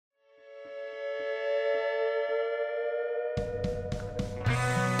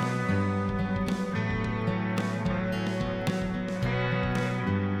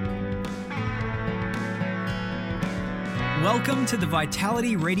Welcome to the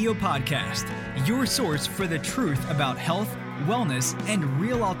Vitality Radio Podcast, your source for the truth about health, wellness, and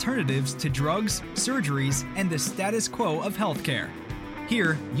real alternatives to drugs, surgeries, and the status quo of healthcare.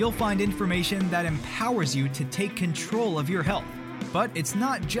 Here, you'll find information that empowers you to take control of your health. But it's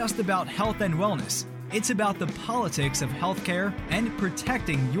not just about health and wellness. It's about the politics of healthcare and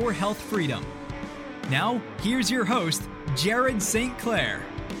protecting your health freedom. Now, here's your host, Jared St. Clair.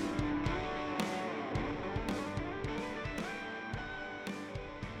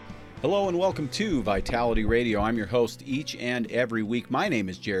 Hello and welcome to Vitality Radio. I'm your host each and every week. My name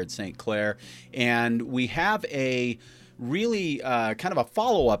is Jared St. Clair, and we have a really kind of a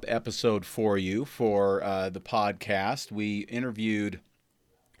follow-up episode for you for the podcast. We interviewed,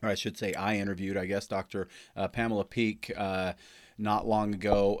 or I should say I interviewed, Dr. Pamela Peak not long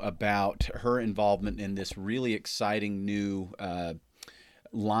ago about her involvement in this really exciting new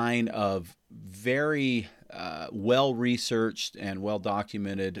line of very well-researched and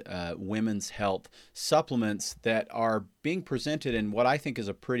well-documented women's health supplements that are being presented in what I think is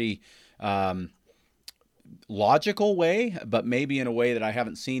a pretty logical way, but maybe in a way that I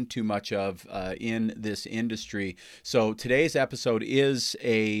haven't seen too much of in this industry. So today's episode is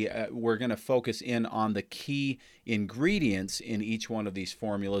we're going to focus in on the key ingredients in each one of these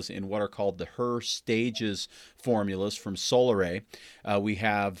formulas in what are called the Her Stages formulas from Solaray. We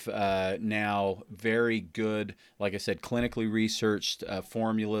have now very good, like I said, clinically researched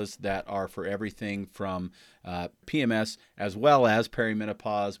formulas that are for everything from PMS as well as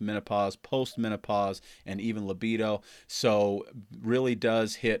perimenopause, menopause, postmenopause, and even libido. So really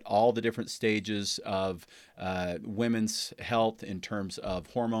does hit all the different stages of women's health in terms of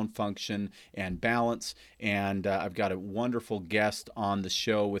hormone function and balance. And I've got a wonderful guest on the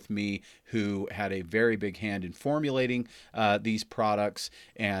show with me who had a very big hand in formulating these products.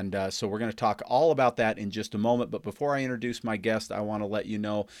 And so we're going to talk all about that in just a moment. But before I introduce my guest, I want to let you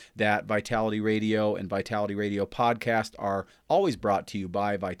know that Vitality Radio and Vitality Radio Podcast are always brought to you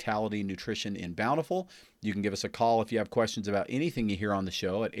by Vitality Nutrition in Bountiful. You can give us a call if you have questions about anything you hear on the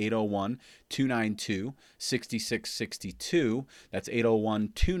show at 801-292-6662. That's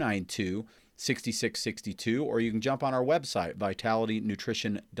 801-292-6662. Or you can jump on our website,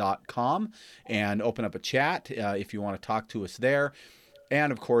 vitalitynutrition.com, and open up a chat if you want to talk to us there.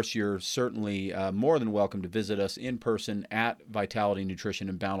 And, of course, you're certainly more than welcome to visit us in person at Vitality Nutrition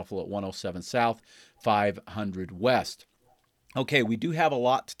in Bountiful at 107 South, 500 West. Okay, we do have a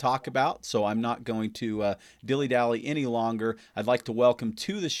lot to talk about, so I'm not going to dilly-dally any longer. I'd like to welcome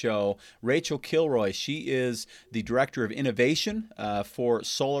to the show Rachel Kilroy. She is the Director of Innovation for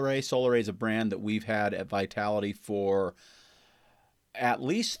Solaray. Solaray is a brand that we've had at Vitality for at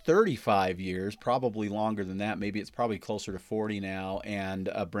least 35 years, probably longer than that. Maybe it's probably closer to 40 now, and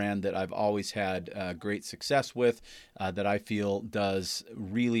a brand that I've always had great success with, that I feel does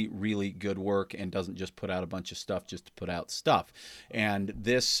really, really good work and doesn't just put out a bunch of stuff just to put out stuff. And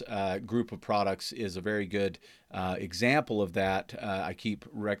this group of products is a very good example of that. I keep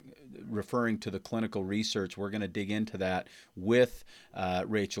referring to the clinical research. We're going to dig into that with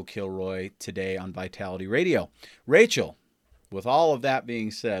Rachel Kilroy today on Vitality Radio. Rachel, with all of that being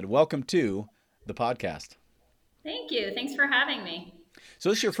said, welcome to the podcast. Thank you. Thanks for having me. So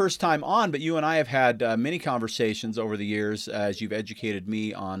this is your first time on, but you and I have had many conversations over the years as you've educated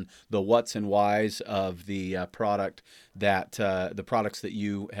me on the what's and whys of the product that the products that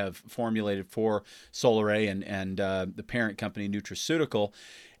you have formulated for Solaray and the parent company Nutraceutical.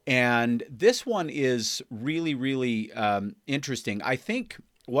 And this one is really, really interesting. I think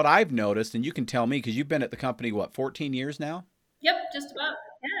what I've noticed, and you can tell me because you've been at the company, 14 years now? Yep, just about.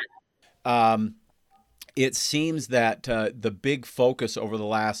 Yeah. It seems that the big focus over the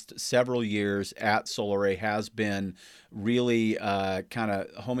last several years at Solaray has been really kind of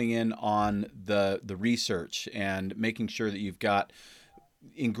homing in on the research and making sure that you've got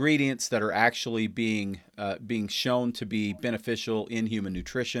ingredients that are actually being shown to be beneficial in human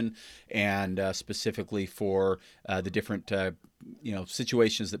nutrition, and specifically for the different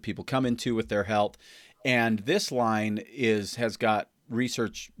situations that people come into with their health. And this line has got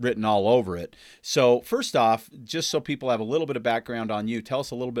research written all over it. So first off, just so people have a little bit of background on you, tell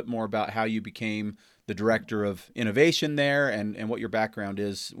us a little bit more about how you became the Director of Innovation there and what your background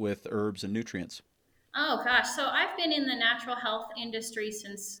is with herbs and nutrients. Oh, gosh. So I've been in the natural health industry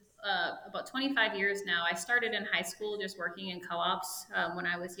since about 25 years now. I started in high school just working in co-ops when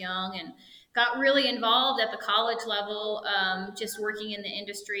I was young, and got really involved at the college level, just working in the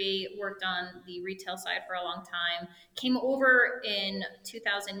industry, worked on the retail side for a long time, came over in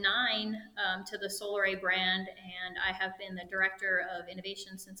 2009 to the Solaray brand, and I have been the Director of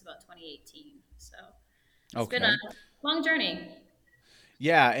Innovation since about 2018. So it's been Long journey.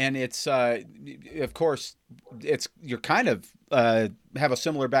 Yeah, and it's of course it's you're kind of have a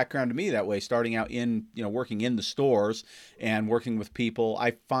similar background to me that way, starting out in working in the stores and working with people.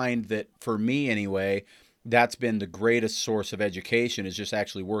 I find that for me anyway, that's been the greatest source of education is just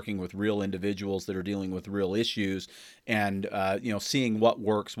actually working with real individuals that are dealing with real issues and seeing what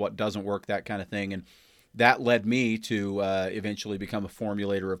works, what doesn't work, that kind of thing. And that led me to eventually become a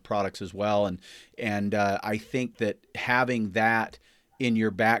formulator of products as well. And I think that having that in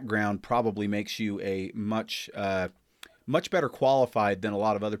your background probably makes you a much better qualified than a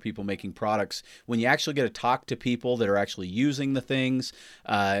lot of other people making products. When you actually get to talk to people that are actually using the things,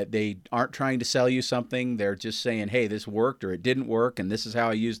 they aren't trying to sell you something. They're just saying, "Hey, this worked," or "It didn't work," and this is how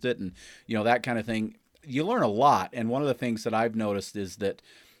I used it, and that kind of thing. You learn a lot. And one of the things that I've noticed is that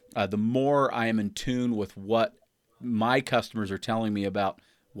the more I am in tune with what my customers are telling me about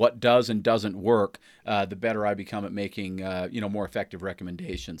what does and doesn't work, the better I become at making more effective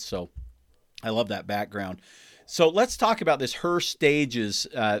recommendations. So I love that background. So let's talk about this Her Stages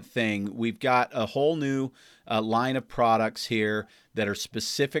thing. We've got a whole new line of products here that are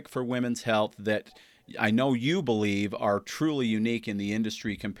specific for women's health that I know you believe are truly unique in the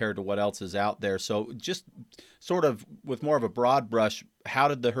industry compared to what else is out there. So just sort of with more of a broad brush, how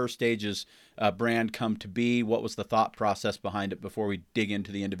did the Her Stages brand come to be? What was the thought process behind it before we dig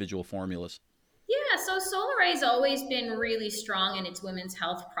into the individual formulas? Yeah, so Solaray's always been really strong in its women's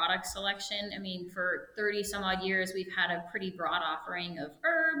health product selection. I mean, for 30 some odd years, we've had a pretty broad offering of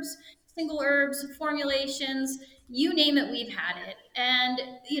herbs, single herbs, formulations, you name it, we've had it. And,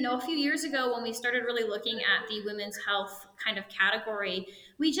 a few years ago when we started really looking at the women's health kind of category,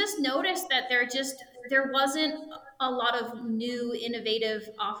 we just noticed that there wasn't a lot of new innovative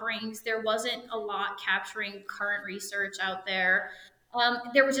offerings. There wasn't a lot capturing current research out there.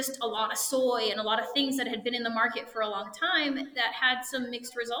 There was just a lot of soy and a lot of things that had been in the market for a long time that had some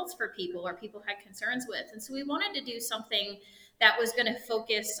mixed results for people or people had concerns with. And so we wanted to do something that was going to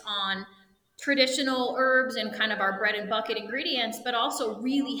focus on traditional herbs and kind of our bread and bucket ingredients, but also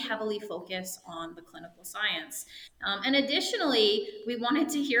really heavily focus on the clinical science. And additionally, we wanted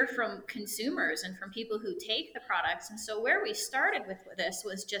to hear from consumers and from people who take the products. And so where we started with this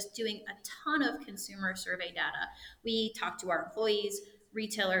was just doing a ton of consumer survey data. We talked to our employees,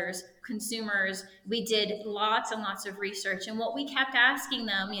 retailers, consumers. We did lots and lots of research. And what we kept asking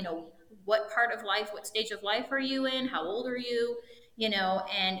them, what part of life, what stage of life are you in? How old are you?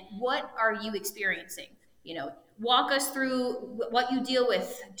 And what are you experiencing? Walk us through what you deal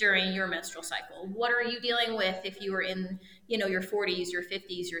with during your menstrual cycle. What are you dealing with if you were in, your 40s, your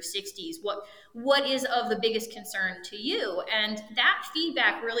 50s, your 60s? What is of the biggest concern to you? And that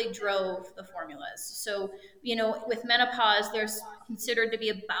feedback really drove the formulas. So, with menopause, there's considered to be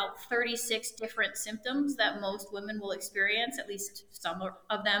about 36 different symptoms that most women will experience, at least some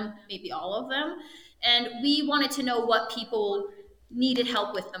of them, maybe all of them. And we wanted to know what people needed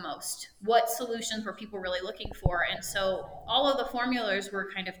help with the most. What solutions were people really looking for? And so all of the formulas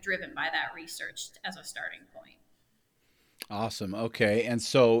were kind of driven by that research as a starting point. Awesome. Okay. And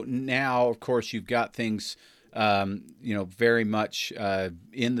so now, of course, you've got things, very much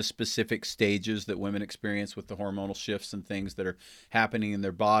in the specific stages that women experience with the hormonal shifts and things that are happening in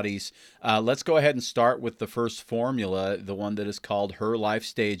their bodies. Let's go ahead and start with the first formula, the one that is called Her Life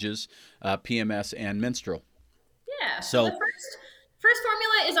Stages, PMS and Menstrual. Yeah. So the So, first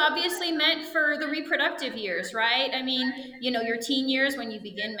formula is obviously meant for the reproductive years, right? I mean, your teen years when you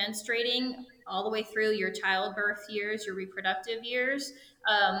begin menstruating, all the way through your childbirth years, your reproductive years.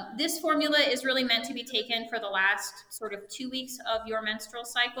 This formula is really meant to be taken for the last sort of 2 weeks of your menstrual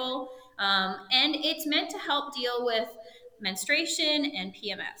cycle. And it's meant to help deal with menstruation and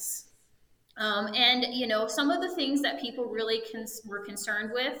PMS. And some of the things that people really were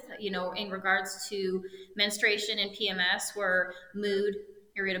concerned with, in regards to menstruation and PMS were mood,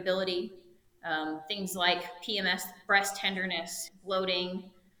 irritability, things like PMS, breast tenderness, bloating,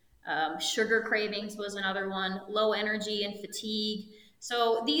 sugar cravings was another one, low energy and fatigue.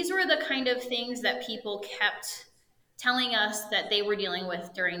 So these were the kind of things that people kept telling us that they were dealing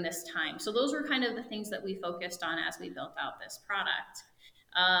with during this time. So those were kind of the things that we focused on as we built out this product.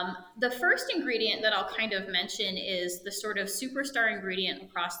 The first ingredient that I'll kind of mention is the sort of superstar ingredient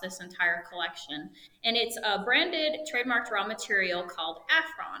across this entire collection. And it's a branded trademarked raw material called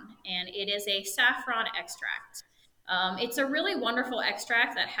Afron, and it is a saffron extract. It's a really wonderful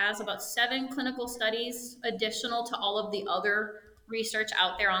extract that has about 7 clinical studies additional to all of the other research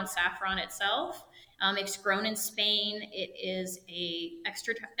out there on saffron itself. It's grown in Spain. It is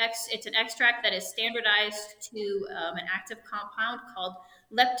it's an extract that is standardized to an active compound called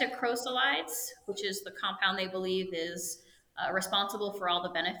leptocrosolides, which is the compound they believe is responsible for all the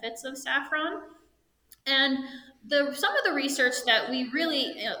benefits of saffron. And some of the research that we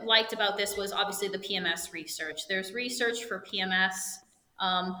really liked about this was obviously the PMS research. There's research for PMS,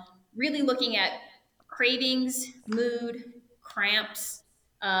 um, really looking at cravings, mood, cramps.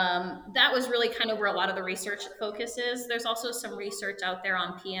 That was really kind of where a lot of the research focuses. There's also some research out there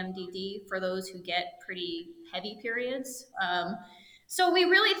on PMDD for those who get pretty heavy periods. So we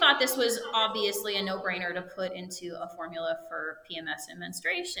really thought this was obviously a no-brainer to put into a formula for PMS and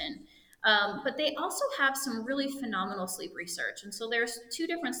menstruation. But they also have some really phenomenal sleep research. And so there's 2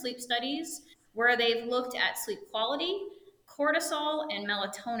 different sleep studies where they've looked at sleep quality, cortisol, and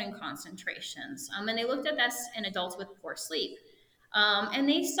melatonin concentrations. And they looked at this in adults with poor sleep. And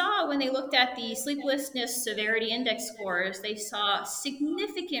they saw, when they looked at the sleeplessness severity index scores, they saw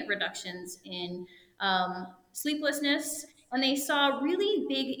significant reductions in sleeplessness, and they saw really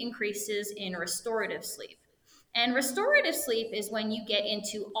big increases in restorative sleep. And restorative sleep is when you get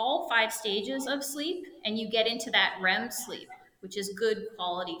into all 5 stages of sleep and you get into that REM sleep, which is good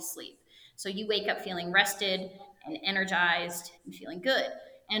quality sleep. So you wake up feeling rested and energized and feeling good.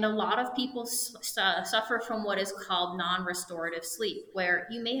 And a lot of people suffer from what is called non-restorative sleep, where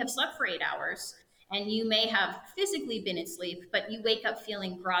you may have slept for 8 hours and you may have physically been in sleep, but you wake up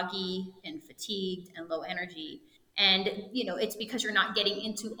feeling groggy and fatigued and low energy. And, it's because you're not getting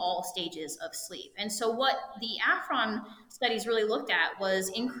into all stages of sleep. And so what the Afron studies really looked at was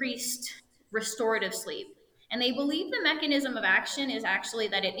increased restorative sleep. And they believe the mechanism of action is actually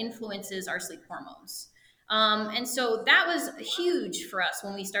that it influences our sleep hormones. And so that was huge for us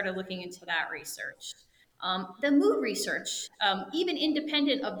when we started looking into that research. The mood research, even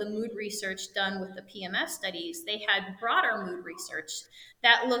independent of the mood research done with the PMS studies, they had broader mood research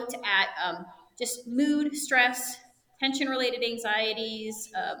that looked at just mood, stress, tension-related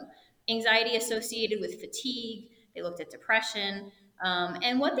anxieties, anxiety associated with fatigue. They looked at depression.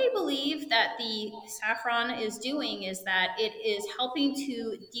 And what they believe that the saffron is doing is that it is helping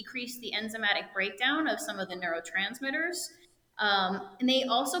to decrease the enzymatic breakdown of some of the neurotransmitters. And they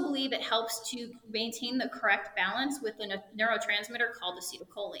also believe it helps to maintain the correct balance with a neurotransmitter called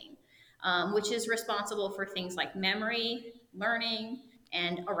acetylcholine, which is responsible for things like memory, learning,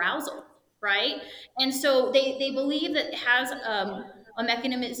 and arousal, right? And so they believe that it has a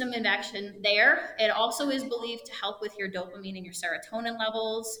mechanism of action there. It also is believed to help with your dopamine and your serotonin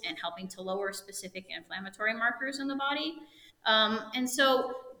levels and helping to lower specific inflammatory markers in the body. And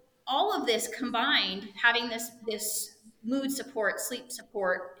so all of this combined, having this mood support, sleep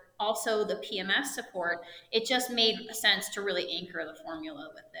support, also the PMS support, it just made sense to really anchor the formula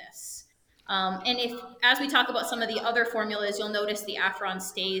with this. And as we talk about some of the other formulas, you'll notice the Afron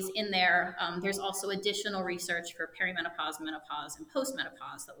stays in there. There's also additional research for perimenopause, menopause, and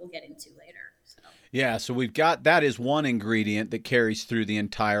postmenopause that we'll get into later. So. Yeah, so we've got, that is one ingredient that carries through the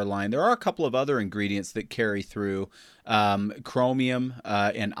entire line. There are a couple of other ingredients that carry through. Chromium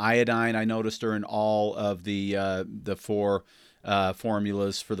and iodine, I noticed, are in all of the 4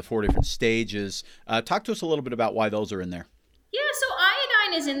 formulas for the 4 different stages. Talk to us a little bit about why those are in there. Yeah, so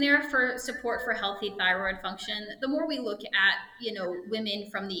iodine is in there for support for healthy thyroid function. The more we look at, women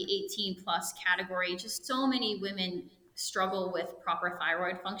from the 18 plus category, just so many women struggle with proper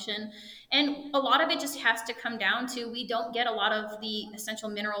thyroid function. And a lot of it just has to come down to, we don't get a lot of the essential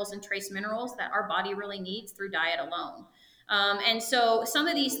minerals and trace minerals that our body really needs through diet alone. And so some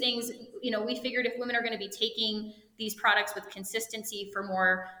of these things, we figured if women are going to be taking these products with consistency for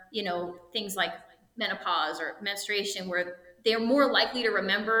more, things like menopause or menstruation, where they're more likely to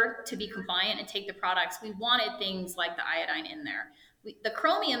remember to be compliant and take the products, we wanted things like the iodine in there. The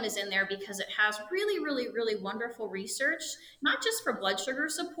chromium is in there because it has really, really, really wonderful research, not just for blood sugar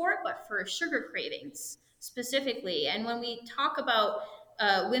support, but for sugar cravings specifically. And when we talk about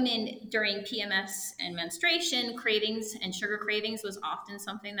women during PMS and menstruation, cravings and sugar cravings was often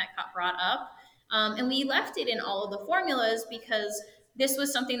something that got brought up. And we left it in all of the formulas because this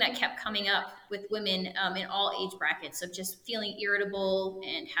was something that kept coming up with women in all age brackets of just feeling irritable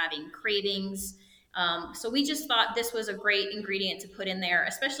and having cravings. So we just thought this was a great ingredient to put in there,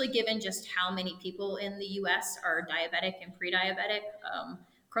 especially given just how many people in the US are diabetic and pre-diabetic.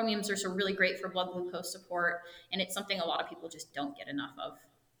 Chromiums are so really great for blood glucose support, and it's something a lot of people just don't get enough of.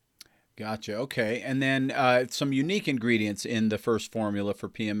 Gotcha. Okay. And then some unique ingredients in the first formula for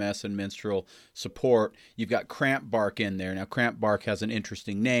PMS and menstrual support. You've got cramp bark in there. Now, cramp bark has an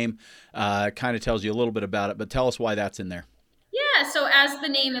interesting name. Kind of tells you a little bit about it, but tell us why that's in there. Yeah, so as the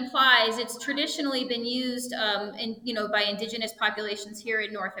name implies, it's traditionally been used by indigenous populations here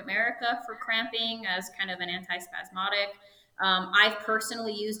in North America for cramping as kind of an antispasmodic. I've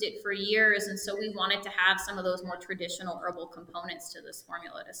personally used it for years, and so we wanted to have some of those more traditional herbal components to this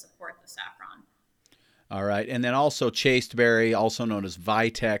formula to support the saffron. All right. And then also chasteberry, also known as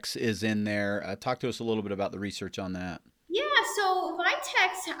Vitex, is in there. Talk to us a little bit about the research on that. Yeah, so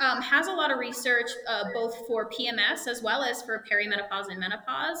Vitex has a lot of research both for PMS as well as for perimenopause and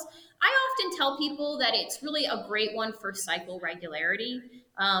menopause. I often tell people that it's really a great one for cycle regularity,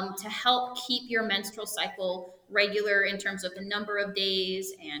 to help keep your menstrual cycle regular in terms of the number of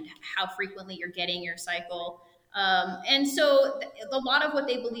days and how frequently you're getting your cycle. And so a lot of what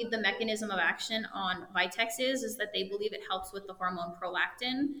they believe the mechanism of action on Vitex is that they believe it helps with the hormone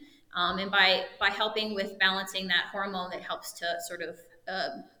prolactin. And by helping with balancing that hormone, it helps to sort of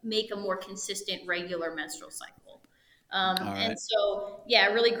make a more consistent, regular menstrual cycle. And so, yeah,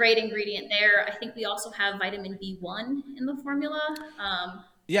 really great ingredient there. I think we also have vitamin B1 in the formula.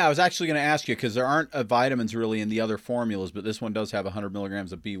 Yeah, I was actually going to ask you because there aren't vitamins really in the other formulas, but this one does have 100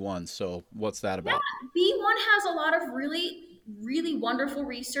 milligrams of B1. So what's that about? Yeah, B1 has a lot of really wonderful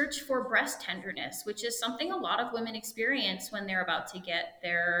research for breast tenderness, which is something a lot of women experience when they're about to get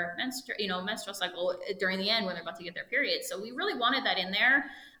their menstrual cycle during the end when they're about to get their period. So we really wanted that in there,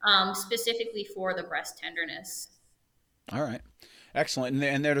 specifically for the breast tenderness. All right. Excellent.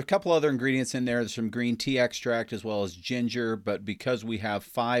 And there are a couple other ingredients in there. There's some green tea extract as well as ginger, but because we have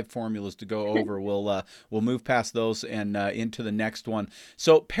 5 formulas to go over, we'll move past those and into the next one.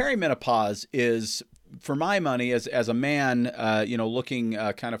 So perimenopause is, for my money, as a man, looking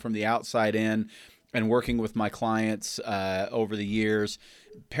kind of from the outside in and working with my clients over the years,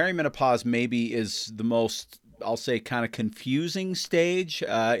 perimenopause maybe is the most, I'll say, kind of confusing stage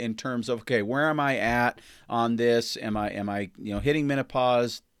in terms of, okay, where am I at on this? Am I hitting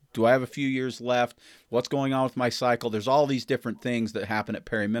menopause? Do I have a few years left? What's going on with my cycle? There's all these different things that happen at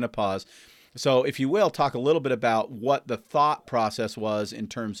perimenopause. So if you will, talk a little bit about what the thought process was in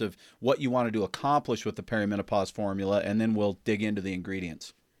terms of what you wanted to accomplish with the perimenopause formula, and then we'll dig into the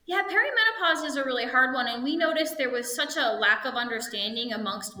ingredients. Yeah, perimenopause is a really hard one, and we noticed there was such a lack of understanding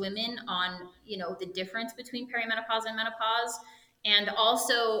amongst women on, the difference between perimenopause and menopause, and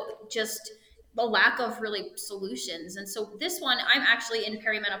also just the lack of really solutions. And so this one, I'm actually in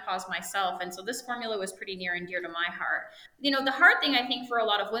perimenopause myself, and so this formula was pretty near and dear to my heart. The hard thing I think for a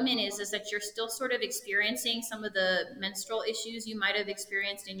lot of women is that you're still sort of experiencing some of the menstrual issues you might have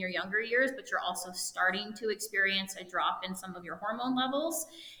experienced in your younger years, but you're also starting to experience a drop in some of your hormone levels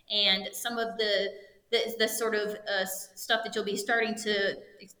and some of the sort of stuff that you'll be starting to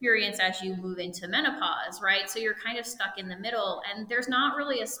experience as you move into menopause, right? So you're kind of stuck in the middle, and there's not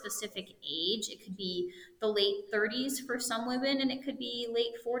really a specific age. It could be the late 30s for some women, and it could be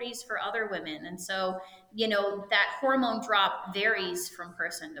late 40s for other women. And so, that hormone drop varies from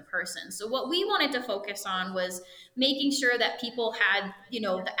person to person. So what we wanted to focus on was making sure that people had, the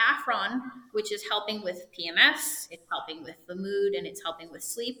Afron, which is helping with PMS, it's helping with the mood, and it's helping with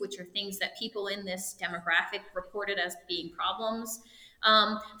sleep, which are things that people in this demographic reported as being problems.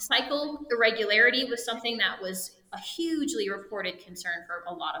 Cycle irregularity was something that was a hugely reported concern for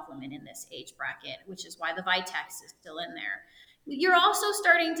a lot of women in this age bracket, which is why the Vitex is still in there. You're also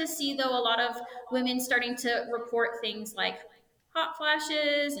starting to see, though, a lot of women starting to report things like hot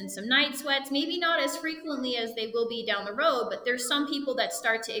flashes and some night sweats, maybe not as frequently as they will be down the road, but there's some people that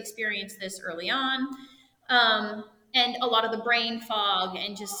start to experience this early on. And a lot of the brain fog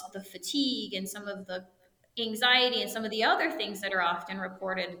and just the fatigue and some of the anxiety and some of the other things that are often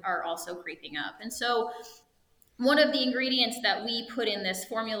reported are also creeping up. And so one of the ingredients that we put in this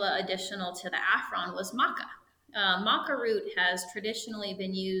formula additional to the Afron was maca. Maca root has traditionally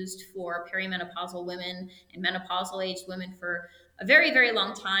been used for perimenopausal women and menopausal aged women for a very, very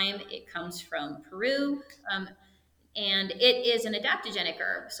long time. It comes from Peru, and it is an adaptogenic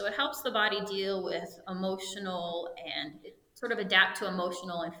herb. So it helps the body deal with emotional and sort of adapt to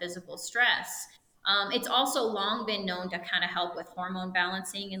emotional and physical stress. It's also long been known to kind of help with hormone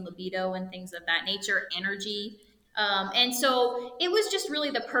balancing and libido and things of that nature, energy. And so it was just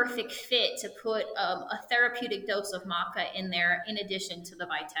really the perfect fit to put a therapeutic dose of maca in there, in addition to the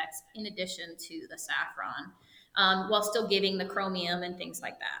Vitex, in addition to the saffron, while still giving the chromium and things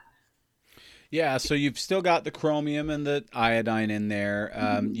like that. Yeah, so you've still got the chromium and the iodine in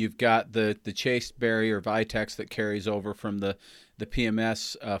there. You've got the chasteberry or Vitex that carries over from the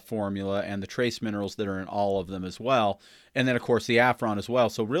PMS formula, and the trace minerals that are in all of them as well. And then, of course, the Afron as well.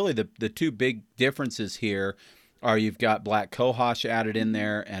 So really the two big differences here or you've got black cohosh added in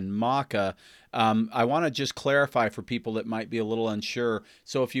there and maca. I want to just clarify for people that might be a little unsure.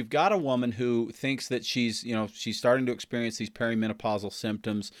 So if you've got a woman who thinks that she's starting to experience these perimenopausal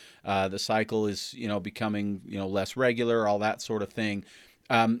symptoms, the cycle is, becoming, less regular, all that sort of thing.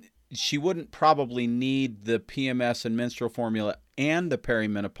 She wouldn't probably need the PMS and menstrual formula and the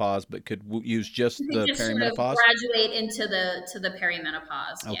perimenopause, but could use just You could the just sort of perimenopause. graduate into the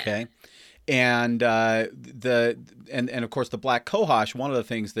perimenopause. Yeah. Okay. And and of course the black cohosh. One of the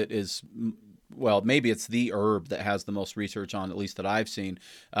things that is, well, maybe it's the herb that has the most research on, at least that I've seen,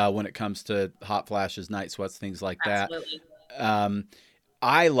 when it comes to hot flashes, night sweats, things like that. Absolutely.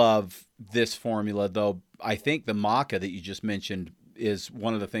 I love this formula, though. I think the maca that you just mentioned is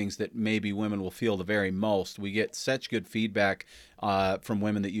one of the things that maybe women will feel the very most. We get such good feedback from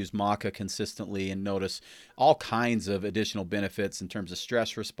women that use maca consistently and notice all kinds of additional benefits in terms of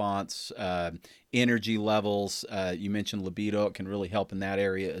stress response, energy levels. You mentioned libido. It can really help in that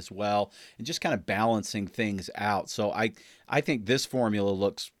area as well, and just kind of balancing things out. So I think this formula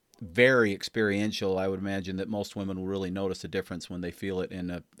looks very experiential. I would imagine that most women will really notice a difference when they feel it in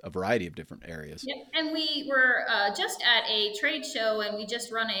a variety of different areas. Yep. And we were just at a trade show, and we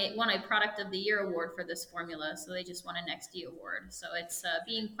just won a Product of the Year award for this formula. So they just won a Next D award. So it's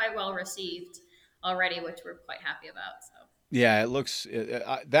being quite well received already, which we're quite happy about. So Yeah, it looks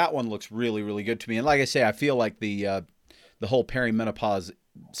that one looks really, really good to me. And like I say, I feel like the whole perimenopause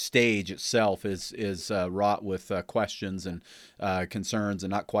stage itself is wrought with questions and concerns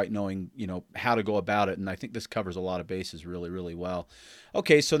and not quite knowing how to go about it. And I think this covers a lot of bases really, really well.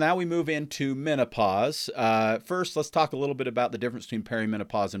 Okay, so now we move into menopause. First, let's talk a little bit about the difference between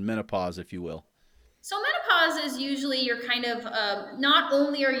perimenopause and menopause, if you will. So menopause is usually you're kind of not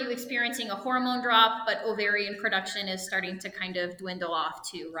only are you experiencing a hormone drop, but ovarian production is starting to kind of dwindle off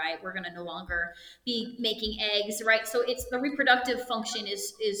too, right? We're going to no longer be making eggs, right? So it's the reproductive function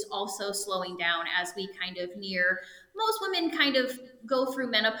is also slowing down as we kind of near. Most women kind of go through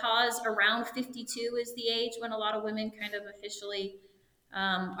menopause around 52 is the age when a lot of women kind of officially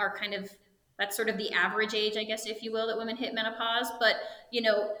are kind of, that's sort of the average age, I guess, if you will, that women hit menopause. But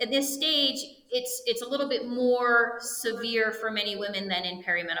at this stage, it's a little bit more severe for many women than in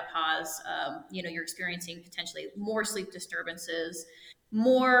perimenopause. You're experiencing potentially more sleep disturbances,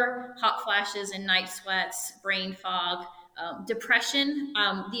 more hot flashes and night sweats, brain fog, depression.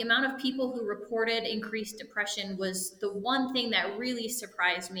 The amount of people who reported increased depression was the one thing that really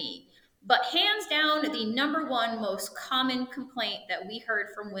surprised me. But hands down, the number one most common complaint that we heard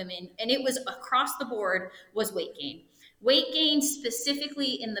from women, and it was across the board, was weight gain. Weight gain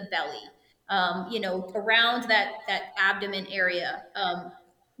specifically in the belly, around that abdomen area.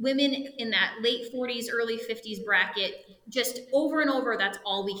 Women in that late 40s, early 50s bracket, just over and over, that's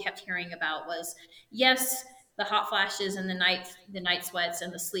all we kept hearing about was, yes, the hot flashes and the night sweats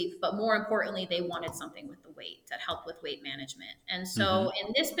and the sleep, but more importantly, they wanted something with the weight that helped with weight management. And so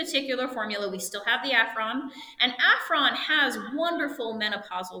in this particular formula, we still have the Afron, and Afron has wonderful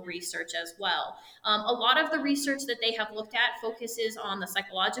menopausal research as well. A lot of the research that they have looked at focuses on the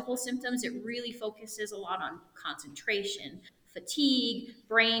psychological symptoms. It really focuses a lot on concentration, fatigue,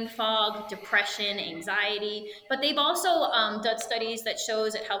 brain fog, depression, anxiety. But they've also done studies that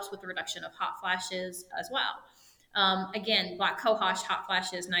shows it helps with the reduction of hot flashes as well. Again, black cohosh, hot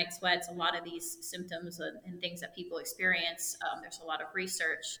flashes, night sweats, a lot of these symptoms and things that people experience. There's a lot of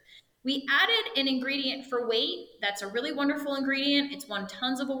research. We added an ingredient for weight. That's a really wonderful ingredient. It's won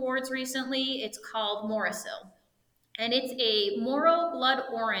tons of awards recently. It's called Morocil, and it's a Moro blood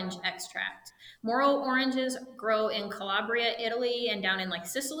orange extract. Moro oranges grow in Calabria, Italy, and down in like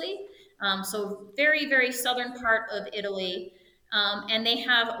Sicily. So very, very southern part of Italy. And they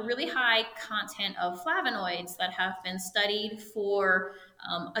have a really high content of flavonoids that have been studied for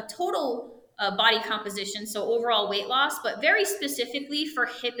a total body composition, so overall weight loss, but very specifically for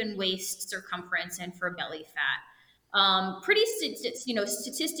hip and waist circumference and for belly fat. Pretty,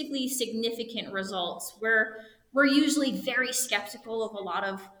 statistically significant results. We're usually very skeptical of a lot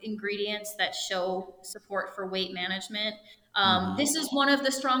of ingredients that show support for weight management. This is one of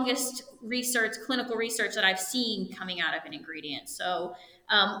the strongest clinical research that I've seen coming out of an ingredient. So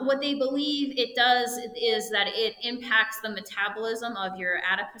what they believe it does is that it impacts the metabolism of your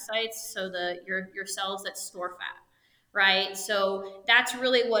adipocytes, so your cells that store fat, right? So that's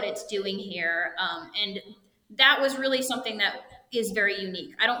really what it's doing here. And that was really something that is very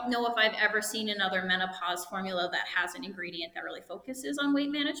unique. I don't know if I've ever seen another menopause formula that has an ingredient that really focuses on weight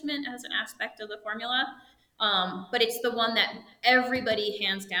management as an aspect of the formula. But it's the one that everybody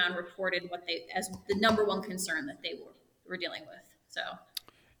hands down reported as the number one concern that they were dealing with. So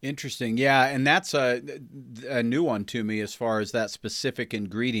Interesting. Yeah, and that's a new one to me as far as that specific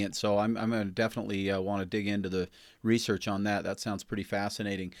ingredient. So I'm going to definitely want to dig into the research on that. That sounds pretty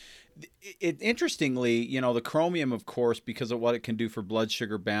fascinating. Interestingly, the chromium, of course, because of what it can do for blood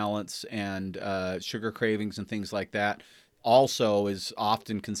sugar balance and sugar cravings and things like that, also is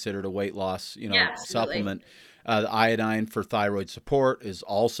often considered a weight loss, Yeah, absolutely. supplement. The iodine for thyroid support is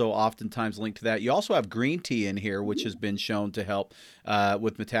also oftentimes linked to that. You also have green tea in here, which has been shown to help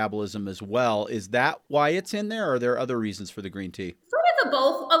with metabolism as well. Is that why it's in there, or are there other reasons for the green tea? Sort of the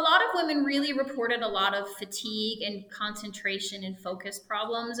both. A lot of women really reported a lot of fatigue and concentration and focus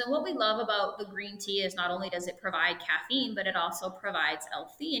problems. And what we love about the green tea is not only does it provide caffeine, but it also provides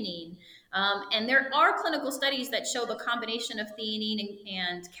L-theanine. And there are clinical studies that show the combination of theanine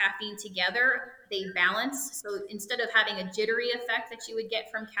and caffeine together, they balance. So instead of having a jittery effect that you would get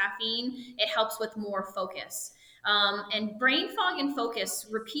from caffeine, it helps with more focus. And brain fog and focus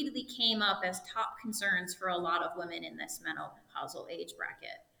repeatedly came up as top concerns for a lot of women in this menopausal age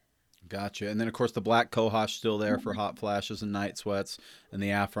bracket. Gotcha. And then, of course, the black cohosh still there for hot flashes and night sweats, and the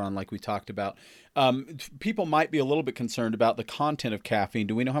Afron, like we talked about. People might be a little bit concerned about the content of caffeine.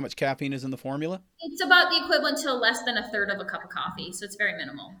 Do we know how much caffeine is in the formula? It's about the equivalent to less than a third of a cup of coffee, so it's very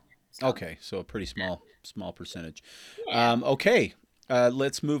minimal. So, Okay, so a pretty small percentage. yeah. Okay,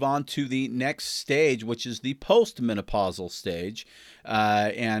 let's move on to the next stage, which is the postmenopausal stage.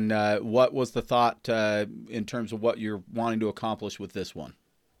 And what was the thought in terms of what you're wanting to accomplish with this one?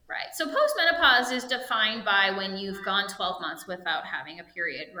 Right. So postmenopause is defined by when you've gone 12 months without having a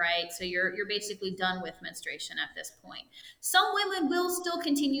period, right? So you're basically done with menstruation at this point. Some women will still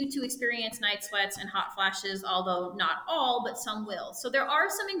continue to experience night sweats and hot flashes, although not all, but some will. So there are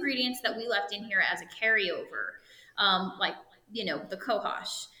some ingredients that we left in here as a carryover, like the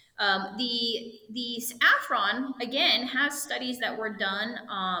cohosh. The saffron again has studies that were done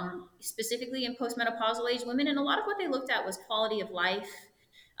specifically in postmenopausal age women, and a lot of what they looked at was quality of life.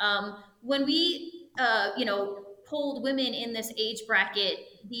 When we, polled women in this age bracket,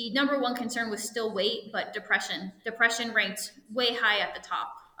 the number one concern was still weight, but depression. Depression ranked way high at the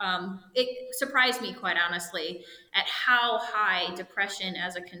top. It surprised me, quite honestly, at how high depression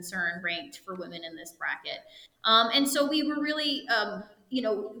as a concern ranked for women in this bracket. And so we were really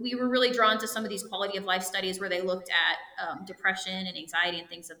drawn to some of these quality of life studies where they looked at depression and anxiety and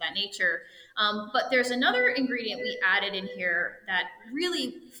things of that nature. But there's another ingredient we added in here that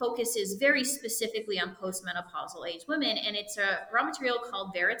really focuses very specifically on postmenopausal age women, and it's a raw material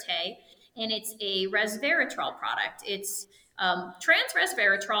called verite, and it's a resveratrol product. It's trans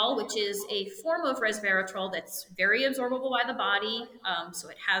resveratrol, which is a form of resveratrol that's very absorbable by the body, so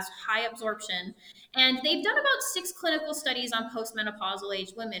it has high absorption. And they've done about 6 clinical studies on postmenopausal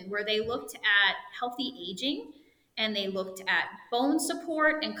age women where they looked at healthy aging and they looked at bone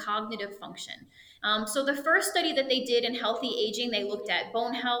support and cognitive function. So the first study that they did in healthy aging, they looked at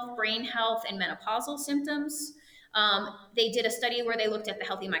bone health, brain health, and menopausal symptoms. They did a study where they looked at the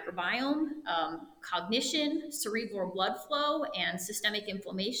healthy microbiome, cognition, cerebral blood flow, and systemic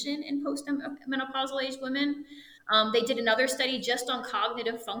inflammation in postmenopausal age women. They did another study just on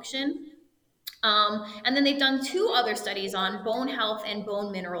cognitive function. And then they've done 2 other studies on bone health and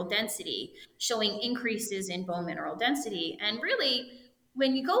bone mineral density, showing increases in bone mineral density. And really,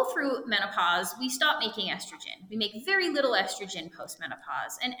 when you go through menopause, we stop making estrogen. We make very little estrogen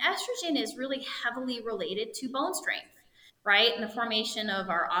post-menopause. And estrogen is really heavily related to bone strength, right? And the formation of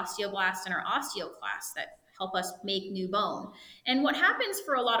our osteoblasts and our osteoclasts that help us make new bone. And what happens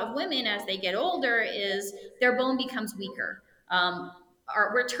for a lot of women as they get older is their bone becomes weaker.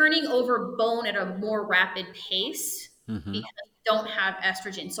 We're turning over bone at a more rapid pace Mm-hmm. because we don't have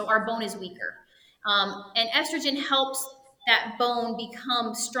estrogen. So our bone is weaker. And estrogen helps that bone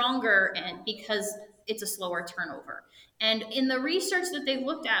become stronger and because it's a slower turnover. And in the research that they've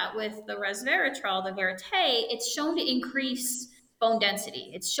looked at with the resveratrol, the verite, it's shown to increase bone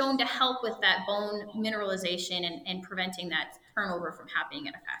density. It's shown to help with that bone mineralization and preventing that turnover from happening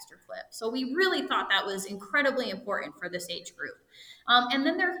at a faster clip. So we really thought that was incredibly important for this age group. And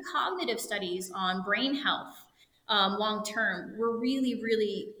then there are cognitive studies on brain health long term were really,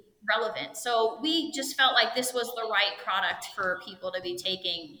 really relevant. So we just felt like this was the right product for people to be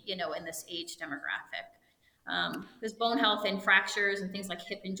taking, in this age demographic. Because bone health and fractures and things like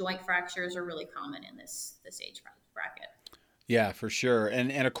hip and joint fractures are really common in this age bracket. Yeah, for sure.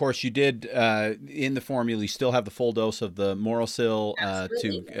 And of course, you did in the formula, you still have the full dose of the Morocil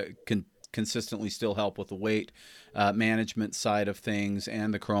Absolutely. to consistently still help with the weight management side of things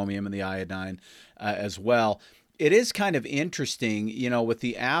and the chromium and the iodine as well. It is kind of interesting, with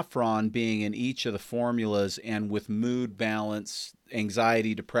the Afron being in each of the formulas and with mood balance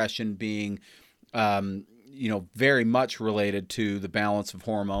anxiety, depression being very much related to the balance of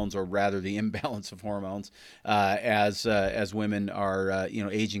hormones, or rather the imbalance of hormones, as women are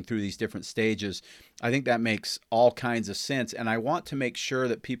aging through these different stages. I think that makes all kinds of sense, and I want to make sure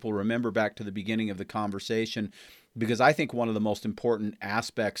that people remember back to the beginning of the conversation, because I think one of the most important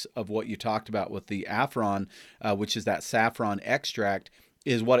aspects of what you talked about with the Afron, which is that saffron extract,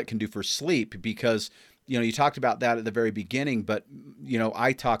 is what it can do for sleep. Because you talked about that at the very beginning, but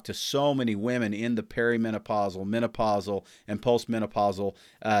I talk to so many women in the perimenopausal, menopausal, and postmenopausal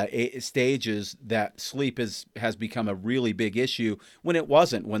stages that sleep has become a really big issue when it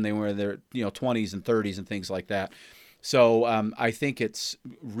wasn't, when they were in their 20s and 30s and things like that. So I think it's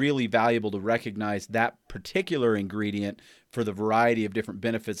really valuable to recognize that particular ingredient for the variety of different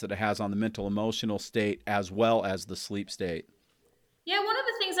benefits that it has on the mental emotional state as well as the sleep state. Yeah, one of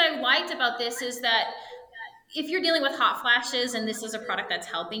the things I liked about this is that if you're dealing with hot flashes and this is a product that's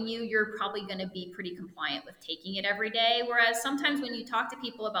helping you, you're probably going to be pretty compliant with taking it every day. Whereas sometimes when you talk to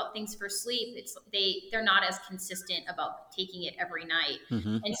people about things for sleep, they're not as consistent about taking it every night.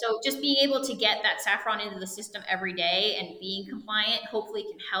 Mm-hmm. And so just being able to get that saffron into the system every day and being compliant hopefully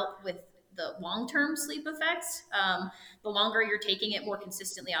can help with the long-term sleep effects. The longer you're taking it more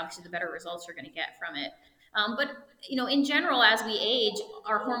consistently, obviously the better results you're going to get from it. But in general, as we age,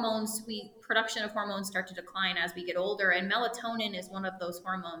 our hormones, production of hormones start to decline as we get older, and melatonin is one of those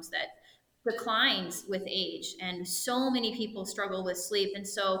hormones that declines with age, and so many people struggle with sleep. And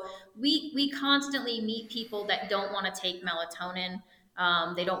so we constantly meet people that don't want to take melatonin.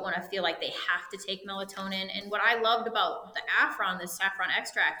 They don't want to feel like they have to take melatonin. And what I loved about the Afron, this saffron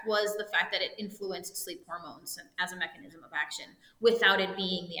extract, was the fact that it influenced sleep hormones as a mechanism of action without it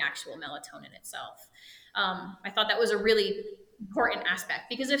being the actual melatonin itself. I thought that was a really important aspect,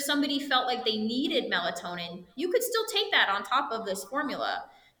 because if somebody felt like they needed melatonin, you could still take that on top of this formula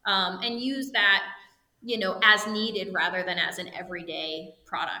and use that, as needed rather than as an everyday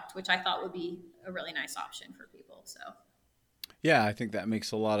product, which I thought would be a really nice option for people. So. Yeah, I think that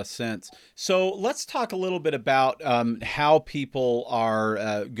makes a lot of sense. So let's talk a little bit about how people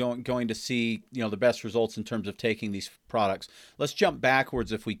are going to see the best results in terms of taking these products. Let's jump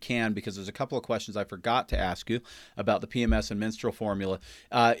backwards if we can, because there's a couple of questions I forgot to ask you about the PMS and menstrual formula.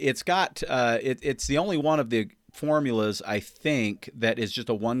 It's the only one of the formulas, I think, that is just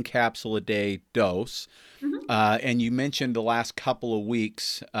a 1 capsule a day dose. Mm-hmm. And you mentioned the last couple of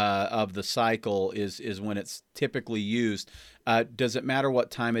weeks of the cycle is when it's typically used. Does it matter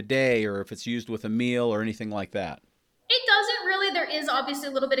what time of day, or if it's used with a meal or anything like that? It doesn't really. There is obviously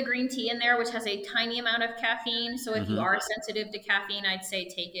a little bit of green tea in there, which has a tiny amount of caffeine. So if you are sensitive to caffeine, I'd say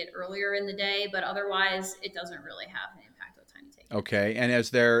take it earlier in the day. But otherwise, it doesn't really have an impact what time you take it. Okay. And is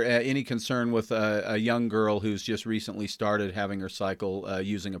there any concern with a young girl who's just recently started having her cycle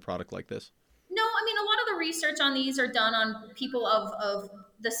using a product like this? No, I mean, a lot of the research on these are done on people of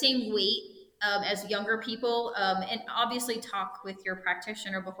the same weight as younger people, and obviously talk with your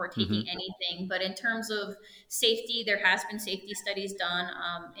practitioner before taking anything. But in terms of safety, there has been safety studies done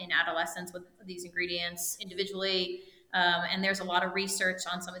in adolescents with these ingredients individually. And there's a lot of research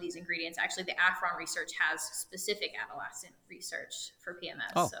on some of these ingredients. Actually, the Afron research has specific adolescent research for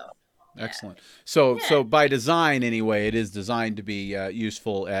PMS. Oh. So. Yeah. Excellent. So by design, anyway, it is designed to be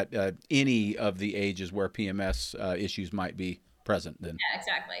useful at any of the ages where PMS issues might be present then. Yeah,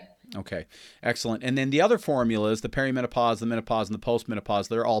 exactly. Okay, excellent. And then the other formulas, the perimenopause, the menopause, and the postmenopause,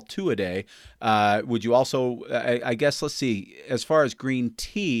 they're all 2 a day. Would you also, I guess, let's see, as far as green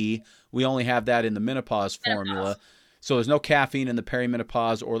tea, we only have that in the menopause formula. So there's no caffeine in the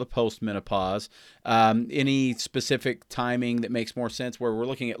perimenopause or the postmenopause. Any specific timing that makes more sense, where we're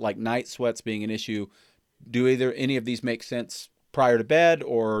looking at like night sweats being an issue? Do any of these make sense prior to bed,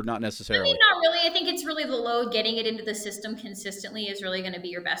 or not necessarily? I mean, not really. I think it's really the load. Getting it into the system consistently is really going to be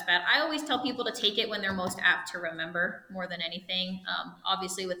your best bet. I always tell people to take it when they're most apt to remember more than anything.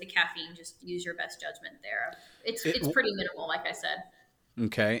 Obviously, with the caffeine, just use your best judgment there. It's pretty minimal, like I said.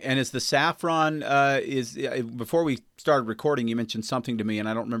 Okay. And is the saffron, before we started recording, you mentioned something to me, and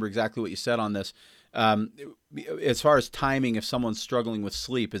I don't remember exactly what you said on this. As far as timing, if someone's struggling with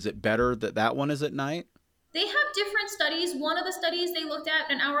sleep, is it better that one is at night? They have different studies. One of the studies they looked at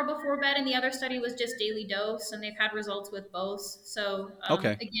an hour before bed, and the other study was just daily dose, and they've had results with both. So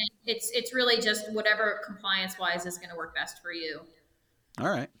okay. Again, it's really just whatever compliance-wise is going to work best for you. All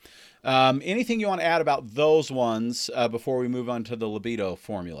right. Anything you want to add about those ones before we move on to the libido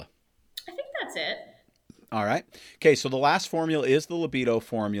formula? I think that's it. All right. Okay, so the last formula is the libido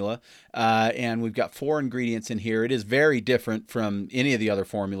formula, and we've got 4 ingredients in here. It is very different from any of the other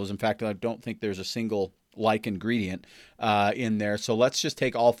formulas. In fact, I don't think there's a single like ingredient in there. So let's just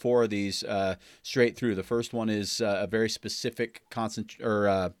take all four of these straight through. The first one is a very specific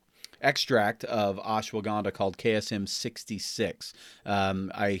extract of ashwagandha called KSM 66.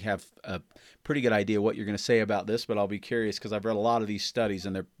 I have a pretty good idea what you're going to say about this, but I'll be curious because I've read a lot of these studies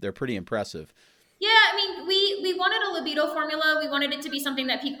and they're pretty impressive. Yeah, I mean, we wanted a libido formula. We wanted it to be something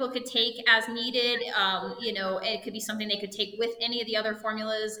that people could take as needed. It could be something they could take with any of the other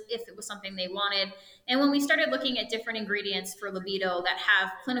formulas if it was something they wanted. And when we started looking at different ingredients for libido that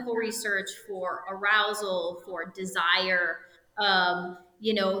have clinical research for arousal, for desire,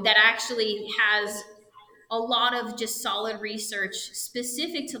 that actually has a lot of just solid research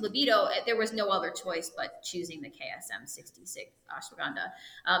specific to libido, there was no other choice but choosing the KSM 66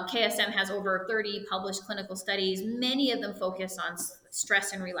 ashwagandha. KSM has over 30 published clinical studies. Many of them focus on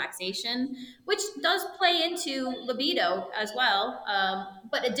stress and relaxation, which does play into libido as well.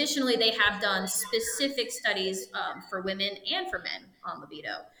 But additionally, they have done specific studies for women and for men on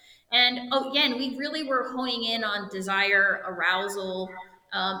libido. And again, we really were honing in on desire, arousal,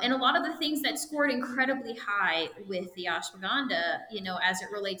 and a lot of the things that scored incredibly high with the ashwagandha, as it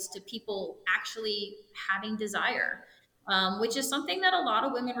relates to people actually having desire, which is something that a lot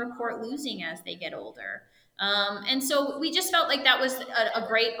of women report losing as they get older. And so we just felt like that was a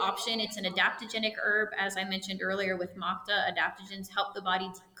great option. It's an adaptogenic herb. As I mentioned earlier with Makta, adaptogens help the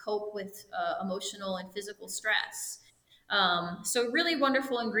body to cope with emotional and physical stress. So really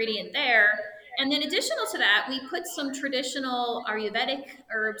wonderful ingredient there. And then additional to that, we put some traditional Ayurvedic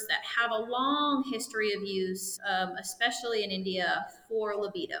herbs that have a long history of use, especially in India, for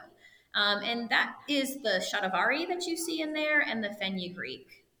libido. And that is the Shatavari that you see in there and the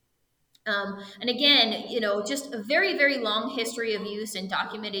fenugreek. And again, just a very, very long history of use and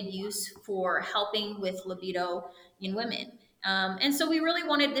documented use for helping with libido in women. And so we really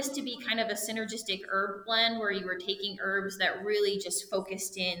wanted this to be kind of a synergistic herb blend where you were taking herbs that really just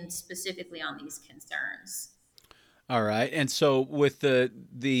focused in specifically on these concerns. All right, and so with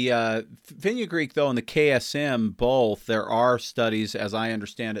the fenugreek though and the KSM both, there are studies, as I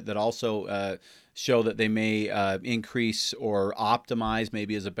understand it, that also show that they may increase or optimize,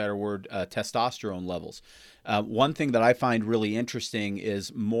 maybe is a better word, testosterone levels. One thing that I find really interesting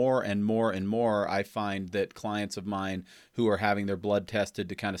is more and more and more, I find that clients of mine who are having their blood tested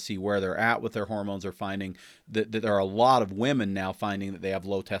to kind of see where they're at with their hormones are finding that there are a lot of women now finding that they have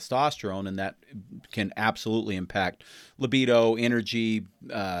low testosterone, and that can absolutely impact libido, energy,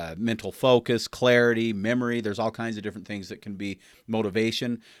 mental focus, clarity, memory. There's all kinds of different things that can be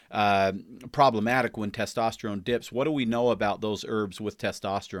motivation. Problematic when testosterone dips. What do we know about those herbs with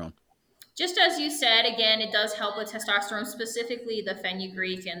testosterone? Just as you said, again, it does help with testosterone, specifically the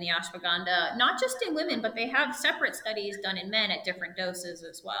fenugreek and the ashwagandha, not just in women, but they have separate studies done in men at different doses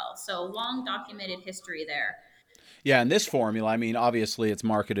as well. So long documented history there. Yeah, and this formula, I mean, obviously it's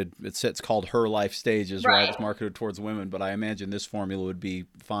marketed, it's called Her Life Stages, right? It's marketed towards women, but I imagine this formula would be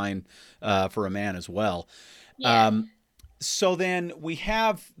fine for a man as well. Yeah. So then we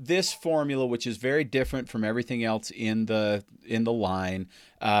have this formula, which is very different from everything else in the line,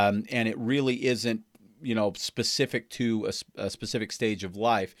 and it really isn't, specific to a specific stage of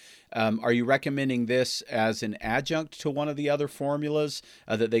life. Are you recommending this as an adjunct to one of the other formulas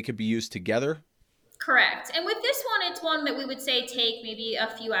that they could be used together? Correct. And with this one, it's one that we would say take maybe a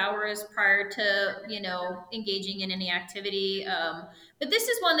few hours prior to, engaging in any activity. But this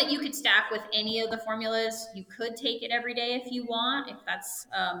is one that you could stack with any of the formulas. You could take it every day if you want. If that's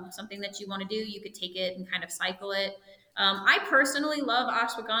something that you want to do, you could take it and kind of cycle it. I personally love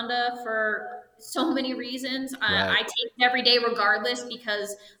ashwagandha for so many reasons. Right. I take it every day regardless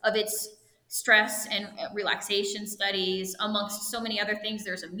because of its stress and relaxation studies, amongst so many other things.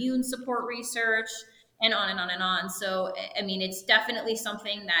 There's immune support research and on and on and on. So, I mean, it's definitely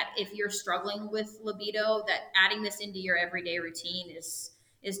something that if you're struggling with libido, that adding this into your everyday routine is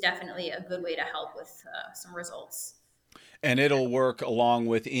definitely a good way to help with some results. And it'll work along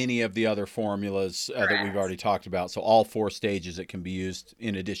with any of the other formulas that we've already talked about. So all four stages it can be used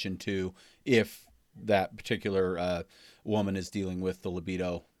in addition to if that particular woman is dealing with the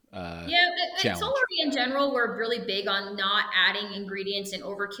libido and challenge. Solari in general, we're really big on not adding ingredients in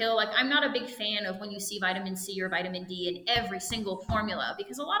overkill. Like, I'm not a big fan of when you see vitamin C or vitamin D in every single formula,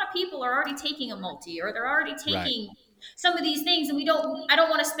 because a lot of people are already taking a multi or they're already taking some of these things, and I don't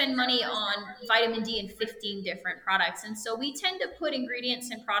want to spend money on vitamin D in 15 different products. And so we tend to put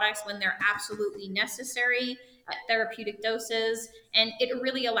ingredients in products when they're absolutely necessary at therapeutic doses, and it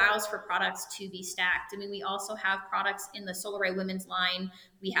really allows for products to be stacked. I mean, we also have products in the Solar Ray Women's line.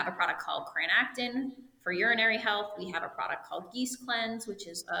 We have a product called Cranactin For urinary health, we have a product called Yeast Cleanse, which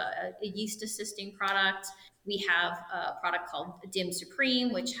is a yeast assisting product. We have a product called Dim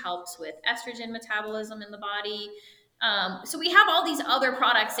Supreme, which helps with estrogen metabolism in the body. So we have all these other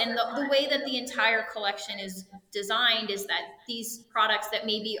products, and the way that the entire collection is designed is that these products that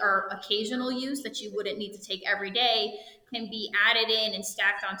maybe are occasional use that you wouldn't need to take every day can be added in and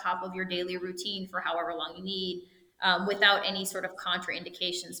stacked on top of your daily routine for however long you need, without any sort of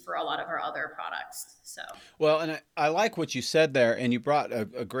contraindications for a lot of our other products. So, Well, and I like what you said there, and you brought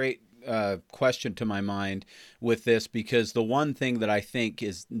a great question to my mind with this, because the one thing that I think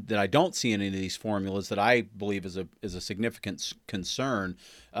is that I don't see in any of these formulas that I believe is a significant concern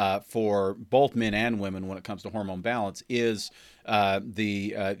for both men and women when it comes to hormone balance is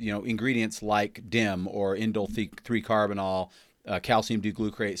the ingredients like DIM or indole 3-carbinol, calcium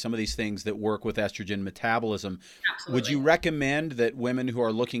D-glucarate, some of these things that work with estrogen metabolism. Would you absolutely. recommend that women who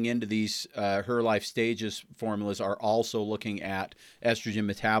are looking into these Her Life Stages formulas are also looking at estrogen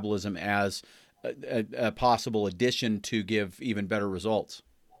metabolism as a possible addition to give even better results?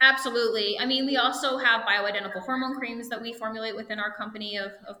 Absolutely. I mean, we also have bioidentical hormone creams that we formulate within our company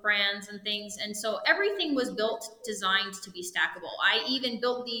of brands and things. And so everything was built, designed to be stackable. I even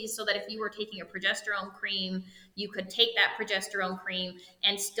built these so that if you were taking a progesterone cream, you could take that progesterone cream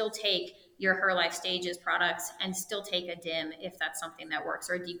and still take your Her Life Stages products and still take a DIM if that's something that works,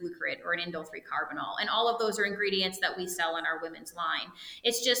 or a D-glucarate or an indole 3-carbinol. And all of those are ingredients that we sell in our women's line.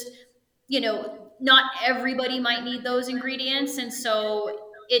 It's just, not everybody might need those ingredients. And so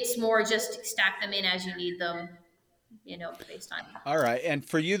it's more just stack them in as you need them, based on. All right. And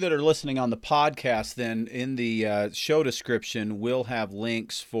for you that are listening on the podcast, then in the show description, we'll have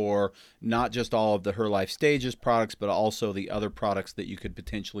links for not just all of the Her Life Stages products, but also the other products that you could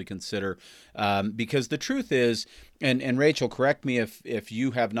potentially consider. Because the truth is, and Rachel, correct me if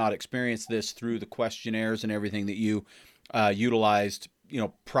you have not experienced this through the questionnaires and everything that you utilized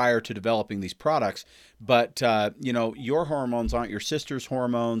prior to developing these products, but your hormones aren't your sister's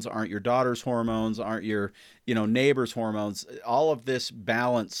hormones, aren't your daughter's hormones, aren't your neighbor's hormones. All of this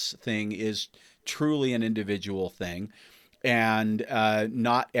balance thing is truly an individual thing, and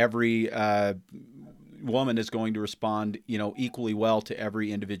not every woman is going to respond equally well to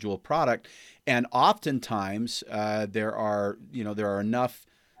every individual product. And oftentimes there are enough,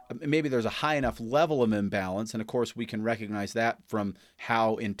 maybe there's a high enough level of imbalance, and of course we can recognize that from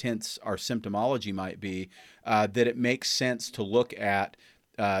how intense our symptomology might be, that it makes sense to look at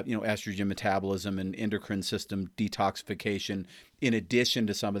estrogen metabolism and endocrine system detoxification in addition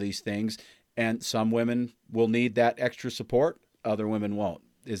to some of these things. And some women will need that extra support, other women won't.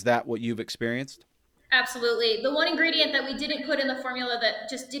 Is that what you've experienced? Absolutely. The one ingredient that we didn't put in the formula that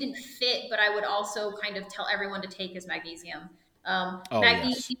just didn't fit, but I would also kind of tell everyone to take, is magnesium. Oh, yes.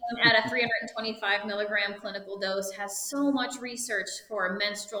 Magnesium at a 325 milligram clinical dose has so much research for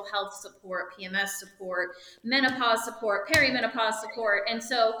menstrual health support, PMS support, menopause support, perimenopause support. And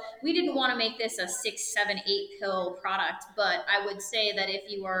so we didn't want to make this a 6, 7, 8 pill product. But I would say that if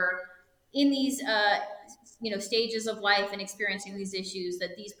you are in these stages of life and experiencing these issues,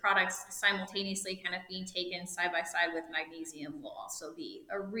 that these products simultaneously kind of being taken side by side with magnesium will also be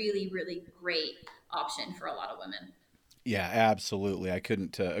a really, really great option for a lot of women. Yeah, absolutely. I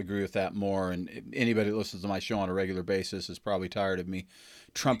couldn't agree with that more. And anybody that listens to my show on a regular basis is probably tired of me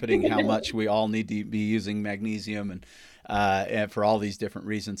trumpeting how much we all need to be using magnesium and for all these different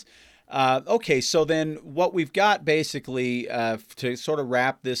reasons. Okay, so then what we've got basically to sort of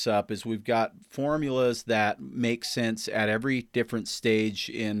wrap this up is we've got formulas that make sense at every different stage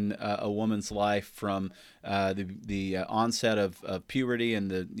in a woman's life, from the onset of puberty and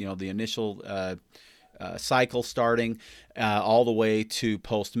the initial cycle starting, all the way to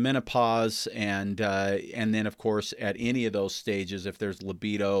post-menopause, and then of course at any of those stages, if there's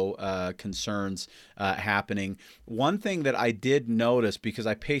libido concerns happening. One thing that I did notice, because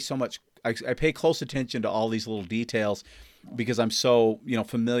I pay close attention to all these little details, because I'm so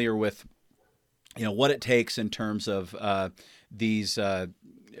familiar with what it takes in terms of these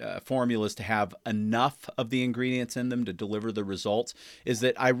formulas to have enough of the ingredients in them to deliver the results, is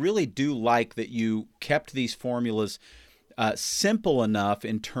that I really do like that you kept these formulas simple enough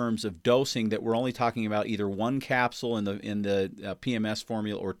in terms of dosing, that we're only talking about either one capsule in the PMS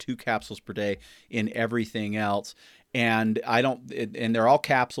formula or 2 capsules per day in everything else. And they're all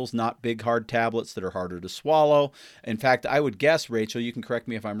capsules, not big hard tablets that are harder to swallow. In fact, I would guess, Rachel, you can correct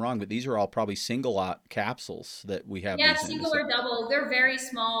me if I'm wrong, but these are all probably single lot capsules that we have Yeah, these in. single or double. They're very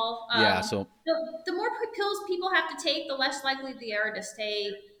small. Yeah, so The more pills people have to take, the less likely they are to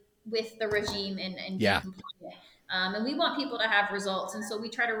stay with the regime and be yeah. compliant. And we want people to have results. And so we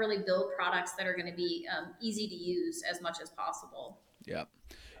try to really build products that are going to be easy to use as much as possible. Yeah.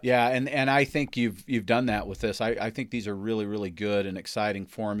 Yeah, and I think you've done that with this. I think these are really, really good and exciting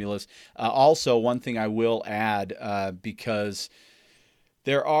formulas. Also, one thing I will add, because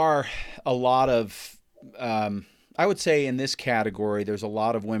there are a lot of, I would say in this category, there's a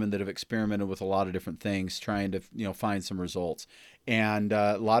lot of women that have experimented with a lot of different things, trying to find some results, and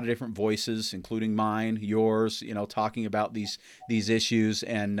a lot of different voices, including mine, yours, talking about these issues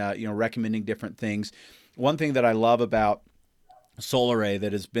and recommending different things. One thing that I love about Solaray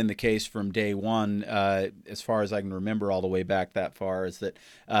that has been the case from day one, as far as I can remember all the way back that far, is that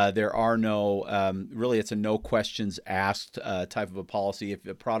there are no, really it's a no questions asked type of a policy. If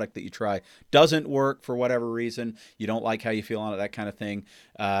a product that you try doesn't work for whatever reason, you don't like how you feel on it, that kind of thing,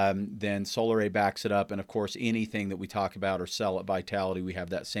 then Solaray backs it up. And of course, anything that we talk about or sell at Vitality, we have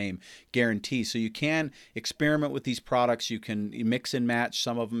that same guarantee. So you can experiment with these products. You can mix and match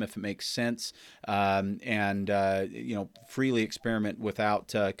some of them if it makes sense, and freely experiment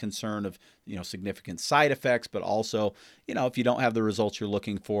without concern of significant side effects, but also if you don't have the results you're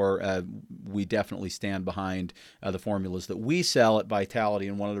looking for, we definitely stand behind the formulas that we sell at Vitality.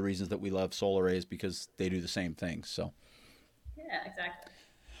 And one of the reasons that we love Solaray is because they do the same things. So yeah, exactly.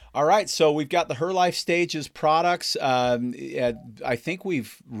 All right, so we've got the Her Life Stages products. I think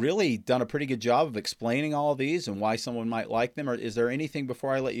we've really done a pretty good job of explaining all of these and why someone might like them. Or is there anything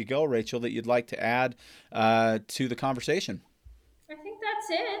before I let you go, Rachel, that you'd like to add to the conversation? I think that's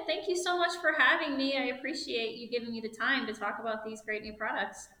it. Thank you so much for having me. I appreciate you giving me the time to talk about these great new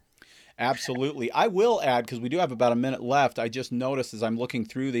products. Absolutely. I will add, because we do have about a minute left, I just noticed as I'm looking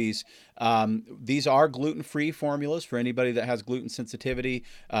through these are gluten-free formulas for anybody that has gluten sensitivity.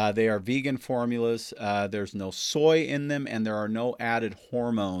 They are vegan formulas. There's no soy in them, and there are no added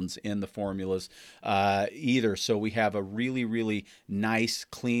hormones in the formulas either. So we have a really, really nice,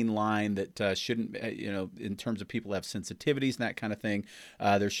 clean line that shouldn't, in terms of people who have sensitivities and that kind of thing,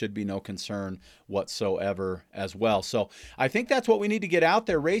 there should be no concern whatsoever as well. So I think that's what we need to get out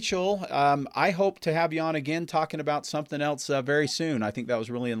there. Rachel, I hope to have you on again talking about something else very soon. I think that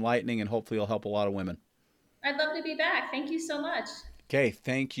was really enlightening, and hopefully it'll help a lot of women. I'd love to be back. Thank you so much. Okay,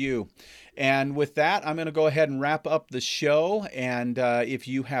 thank you. And with that, I'm going to go ahead and wrap up the show. And if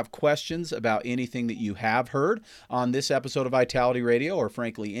you have questions about anything that you have heard on this episode of Vitality Radio, or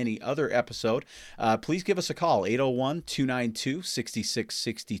frankly any other episode, please give us a call.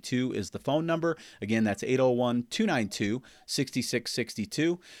 801-292-6662 is the phone number. Again, that's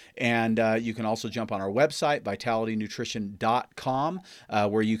 801-292-6662. And you can also jump on our website, vitalitynutrition.com,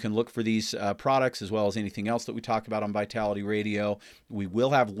 where you can look for these products as well as anything else that we talk about on Vitality Radio. We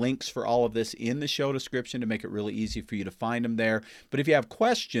will have links for all of this in the show description to make it really easy for you to find them there. But if you have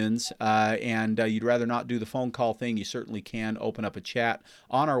questions and you'd rather not do the phone call thing, you certainly can open up a chat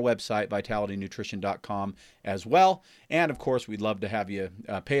on our website, vitalitynutrition.com as well. And of course, we'd love to have you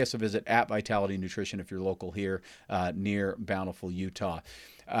pay us a visit at Vitality Nutrition if you're local here near Bountiful, Utah.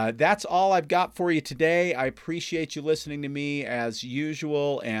 That's all I've got for you today. I appreciate you listening to me as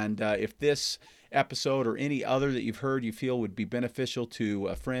usual. And if this episode or any other that you've heard you feel would be beneficial to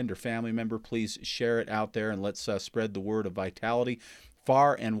a friend or family member, please share it out there, and let's spread the word of Vitality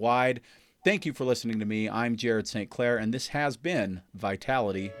far and wide. Thank you for listening to me. I'm Jared St. Clair, and this has been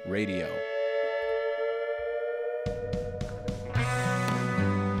Vitality Radio.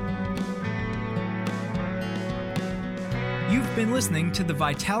 You've been listening to the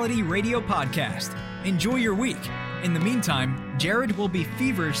Vitality Radio Podcast. Enjoy your week. In the meantime, Jared will be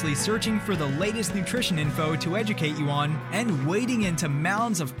feverishly searching for the latest nutrition info to educate you on and wading into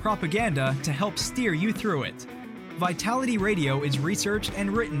mounds of propaganda to help steer you through it. Vitality Radio is researched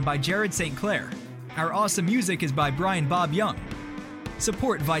and written by Jared St. Clair. Our awesome music is by Brian Bob Young.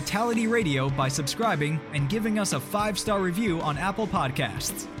 Support Vitality Radio by subscribing and giving us a 5-star review on Apple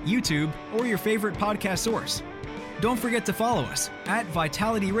Podcasts, YouTube, or your favorite podcast source. Don't forget to follow us at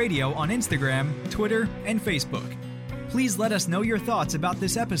Vitality Radio on Instagram, Twitter, and Facebook. Please let us know your thoughts about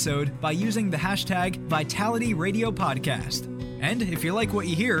this episode by using the hashtag Vitality Radio Podcast. And if you like what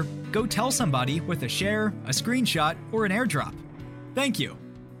you hear, go tell somebody with a share, a screenshot, or an airdrop. Thank you.